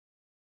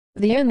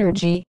The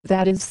energy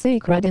that is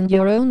sacred in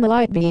your own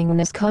light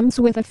beingness comes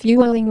with a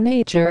fueling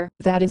nature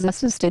that is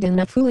assisted in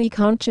a fully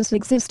conscious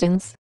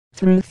existence,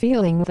 through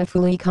feeling the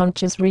fully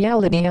conscious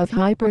reality of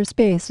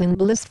hyperspace and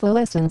blissful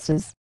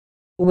essences.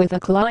 With a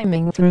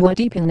climbing through a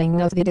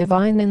deepening of the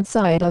divine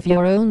inside of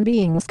your own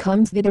beings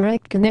comes the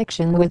direct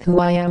connection with who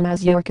I am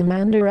as your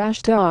Commander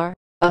Ashtar,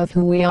 of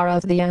who we are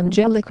of the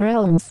angelic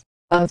realms,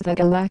 of the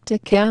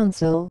Galactic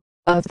Council,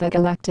 of the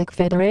Galactic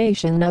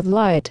Federation of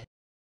Light.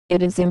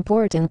 It is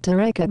important to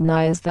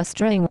recognize the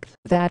strength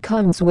that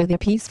comes with a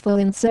peaceful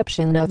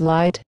inception of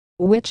light,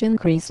 which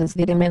increases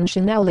the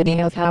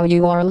dimensionality of how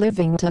you are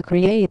living to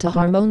create a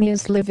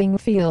harmonious living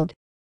field.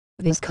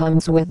 This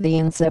comes with the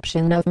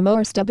inception of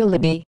more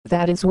stability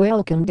that is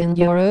welcomed in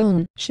your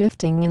own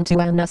shifting into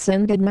an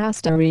ascended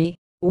mastery,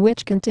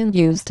 which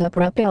continues to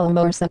propel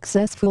more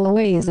successful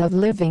ways of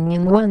living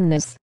in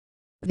oneness.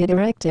 The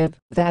directive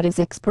that is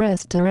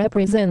expressed to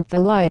represent the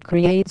light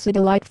creates a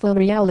delightful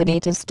reality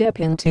to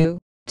step into,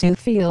 to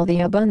feel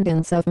the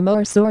abundance of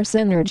more source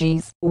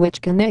energies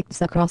which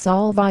connects across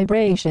all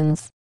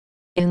vibrations.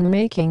 In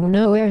making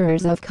no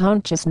errors of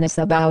consciousness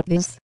about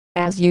this,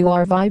 as you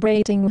are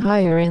vibrating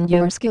higher in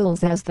your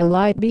skills as the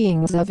light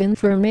beings of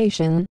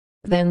information,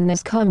 then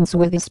this comes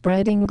with the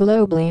spreading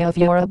globally of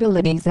your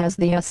abilities as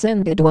the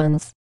ascended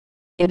ones.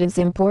 It is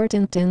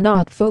important to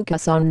not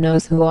focus on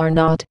those who are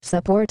not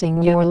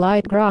supporting your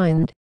light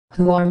grind,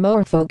 who are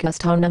more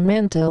focused on a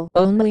mental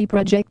only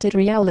projected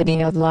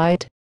reality of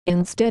light,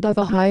 instead of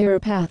a higher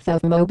path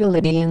of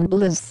mobility and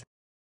bliss.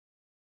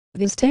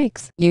 This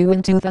takes you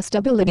into the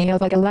stability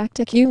of a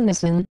galactic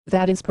unison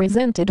that is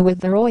presented with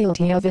the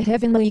royalty of a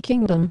heavenly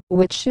kingdom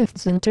which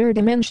shifts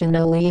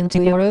interdimensionally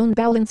into your own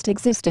balanced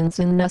existence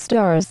in the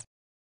stars.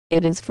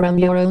 It is from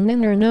your own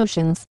inner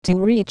notions to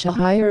reach a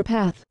higher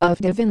path of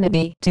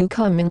divinity to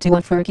come into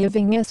a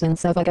forgiving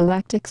essence of a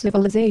galactic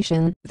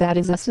civilization that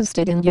is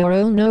assisted in your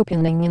own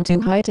opening into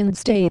heightened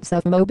states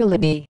of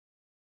mobility.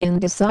 In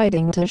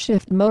deciding to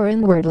shift more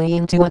inwardly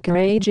into a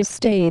courageous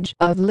stage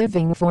of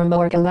living for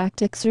more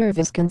galactic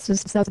service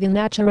consists of the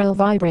natural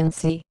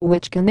vibrancy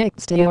which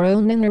connects to your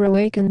own inner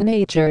awakened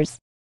natures.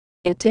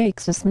 It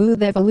takes a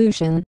smooth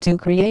evolution to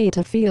create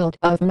a field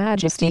of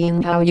majesty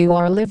in how you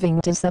are living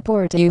to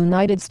support a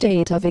united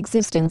state of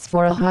existence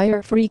for a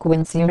higher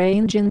frequency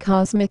range in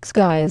cosmic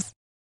skies.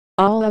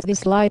 All of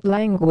this light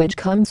language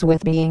comes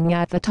with being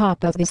at the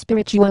top of the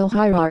spiritual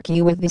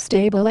hierarchy with the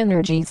stable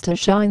energies to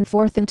shine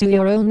forth into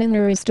your own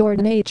inner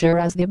restored nature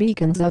as the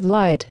beacons of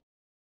light.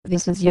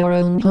 This is your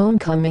own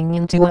homecoming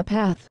into a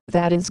path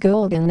that is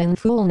golden in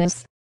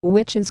fullness,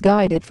 which is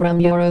guided from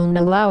your own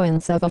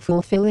allowance of a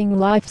fulfilling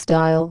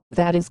lifestyle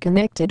that is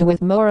connected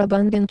with more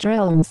abundant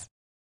realms.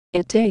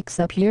 It takes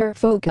a pure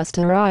focus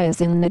to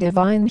rise in the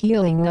divine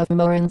healing of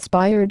more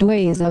inspired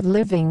ways of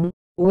living,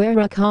 where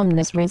a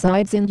calmness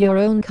resides in your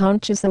own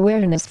conscious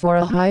awareness for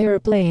a higher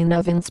plane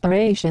of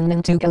inspiration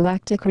into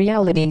galactic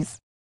realities.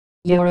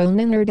 Your own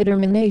inner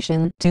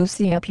determination to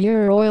see a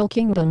pure royal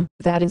kingdom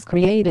that is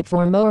created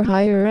for more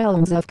higher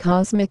realms of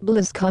cosmic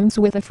bliss comes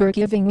with a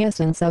forgiving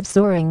essence of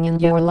soaring in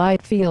your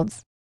light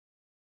fields.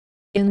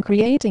 In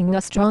creating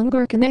a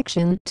stronger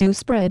connection to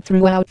spread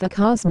throughout the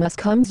cosmos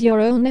comes your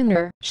own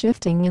inner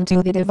shifting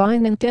into the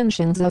divine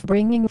intentions of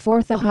bringing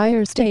forth a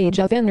higher stage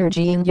of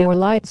energy in your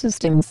light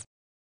systems.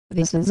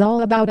 This is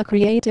all about a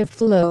creative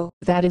flow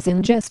that is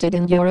ingested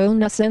in your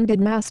own ascended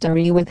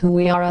mastery with who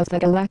we are of the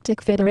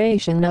Galactic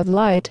Federation of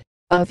Light,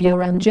 of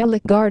your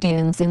angelic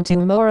guardians into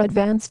more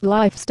advanced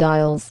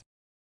lifestyles.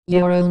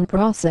 Your own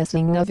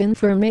processing of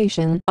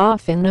information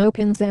often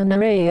opens an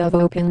array of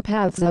open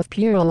paths of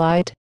pure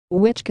light,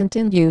 which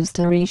continues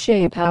to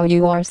reshape how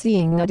you are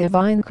seeing a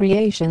divine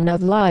creation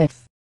of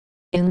life.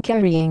 In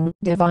carrying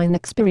divine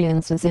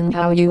experiences in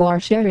how you are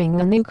sharing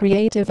a new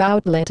creative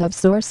outlet of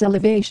source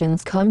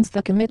elevations comes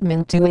the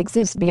commitment to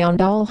exist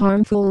beyond all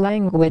harmful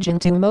language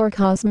into more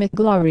cosmic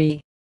glory.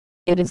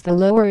 It is the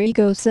lower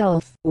ego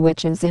self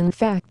which is in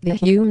fact the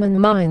human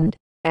mind,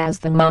 as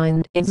the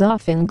mind is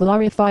often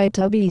glorified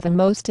to be the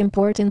most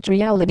important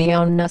reality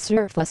on the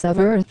surface of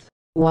Earth,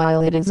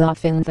 while it is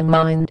often the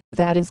mind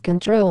that is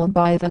controlled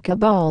by the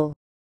cabal.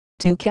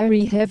 To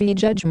carry heavy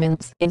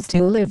judgments is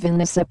to live in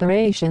the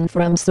separation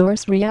from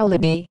source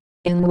reality,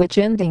 in which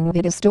ending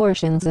the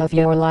distortions of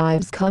your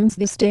lives comes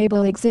the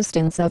stable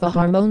existence of a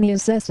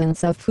harmonious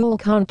essence of full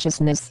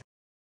consciousness.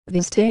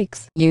 This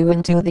takes you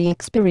into the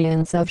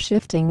experience of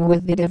shifting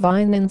with the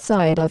divine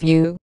inside of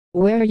you,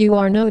 where you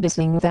are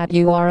noticing that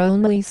you are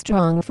only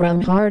strong from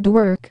hard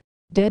work,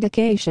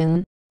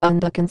 dedication,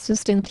 and a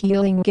consistent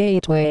healing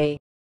gateway.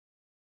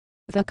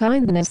 The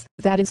kindness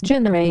that is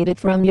generated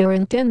from your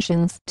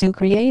intentions to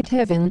create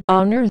heaven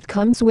on earth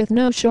comes with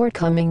no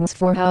shortcomings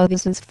for how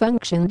this is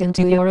functioned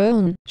into your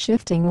own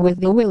shifting with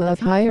the will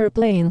of higher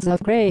planes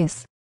of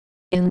grace.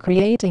 In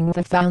creating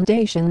the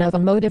foundation of a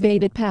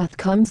motivated path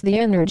comes the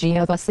energy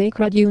of a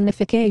sacred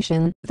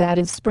unification that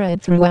is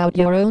spread throughout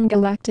your own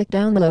galactic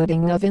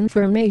downloading of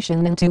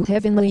information into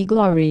heavenly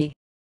glory.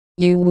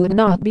 You would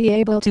not be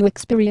able to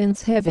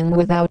experience heaven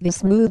without the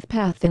smooth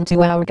path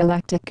into our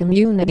galactic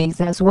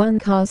communities as one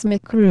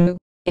cosmic crew,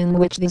 in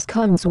which this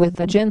comes with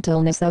the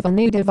gentleness of a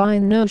new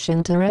divine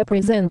notion to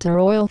represent a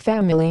royal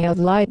family of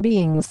light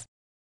beings.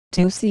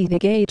 To see the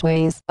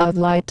gateways of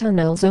light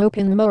tunnels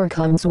open more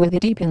comes with a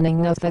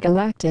deepening of the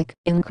galactic,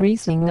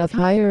 increasing of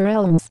higher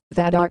realms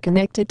that are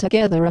connected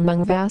together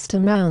among vast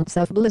amounts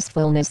of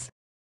blissfulness.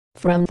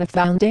 From the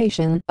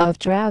foundation of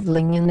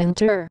traveling in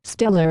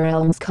interstellar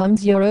realms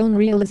comes your own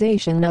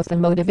realization of the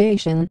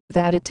motivation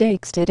that it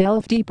takes to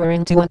delve deeper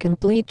into a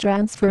complete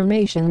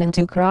transformation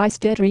into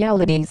Christed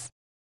realities.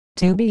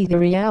 To be the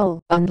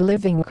real and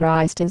living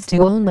Christ is to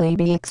only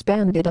be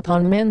expanded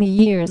upon many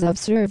years of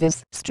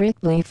service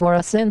strictly for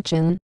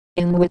ascension,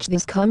 in which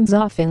this comes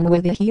often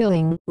with a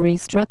healing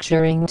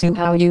restructuring to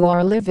how you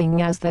are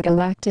living as the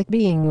galactic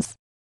beings.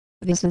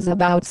 This is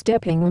about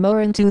stepping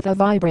more into the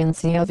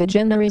vibrancy of a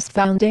generous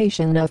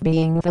foundation of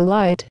being the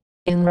light,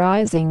 in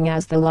rising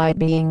as the light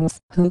beings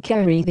who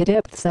carry the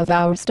depths of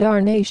our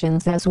star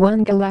nations as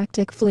one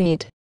galactic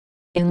fleet.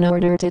 In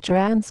order to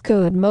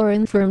transcode more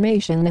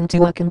information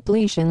into a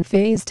completion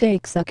phase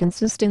takes a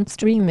consistent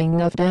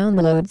streaming of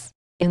downloads,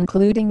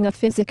 including a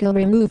physical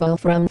removal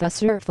from the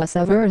surface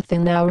of Earth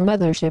in our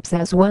motherships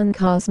as one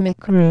cosmic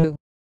crew.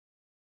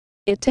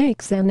 It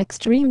takes an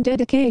extreme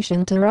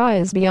dedication to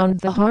rise beyond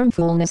the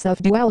harmfulness of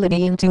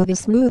duality into the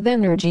smooth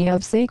energy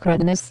of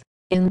sacredness,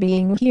 in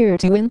being here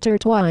to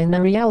intertwine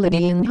a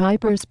reality in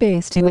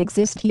hyperspace to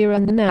exist here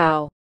and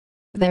now.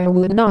 There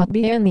would not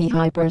be any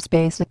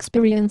hyperspace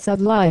experience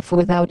of life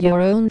without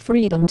your own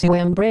freedom to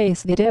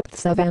embrace the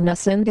depths of an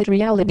ascended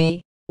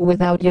reality,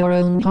 without your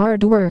own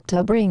hard work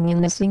to bring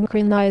in a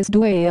synchronized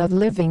way of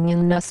living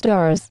in the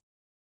stars.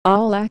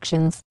 All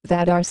actions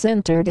that are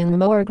centered in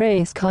more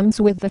grace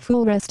comes with the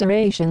full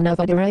restoration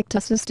of a direct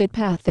assisted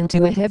path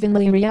into a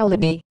heavenly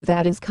reality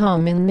that is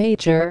calm in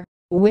nature,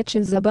 which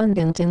is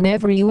abundant in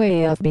every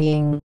way of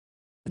being.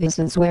 This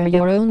is where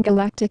your own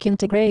galactic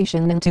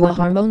integration into a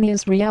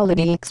harmonious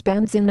reality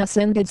expands in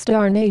ascended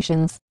star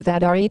nations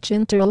that are each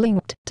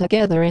interlinked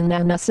together in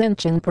an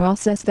ascension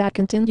process that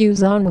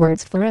continues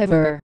onwards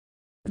forever.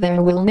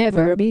 There will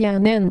never be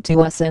an end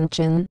to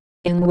ascension,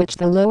 in which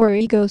the lower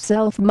ego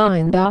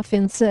self-mind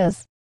often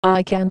says,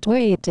 "I can't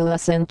wait till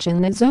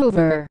ascension is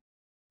over."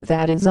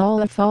 That is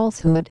all a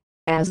falsehood,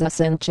 as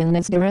ascension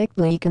is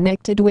directly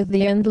connected with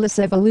the endless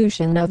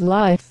evolution of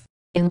life,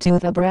 into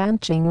the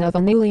branching of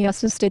a newly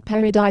assisted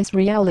paradise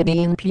reality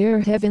in pure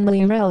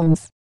heavenly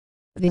realms.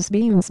 This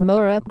means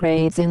more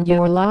upgrades in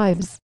your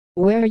lives,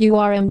 where you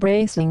are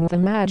embracing the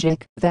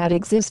magic that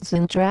exists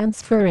in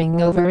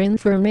transferring over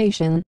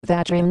information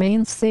that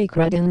remains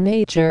sacred in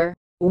nature,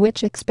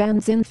 which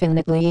expands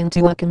infinitely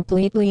into a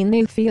completely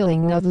new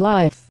feeling of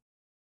life.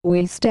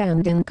 We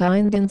stand in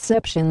kind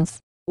inceptions.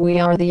 We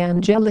are the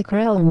angelic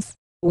realms.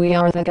 We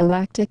are the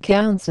Galactic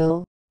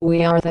Council.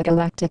 We are the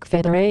Galactic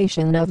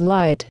Federation of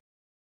Light.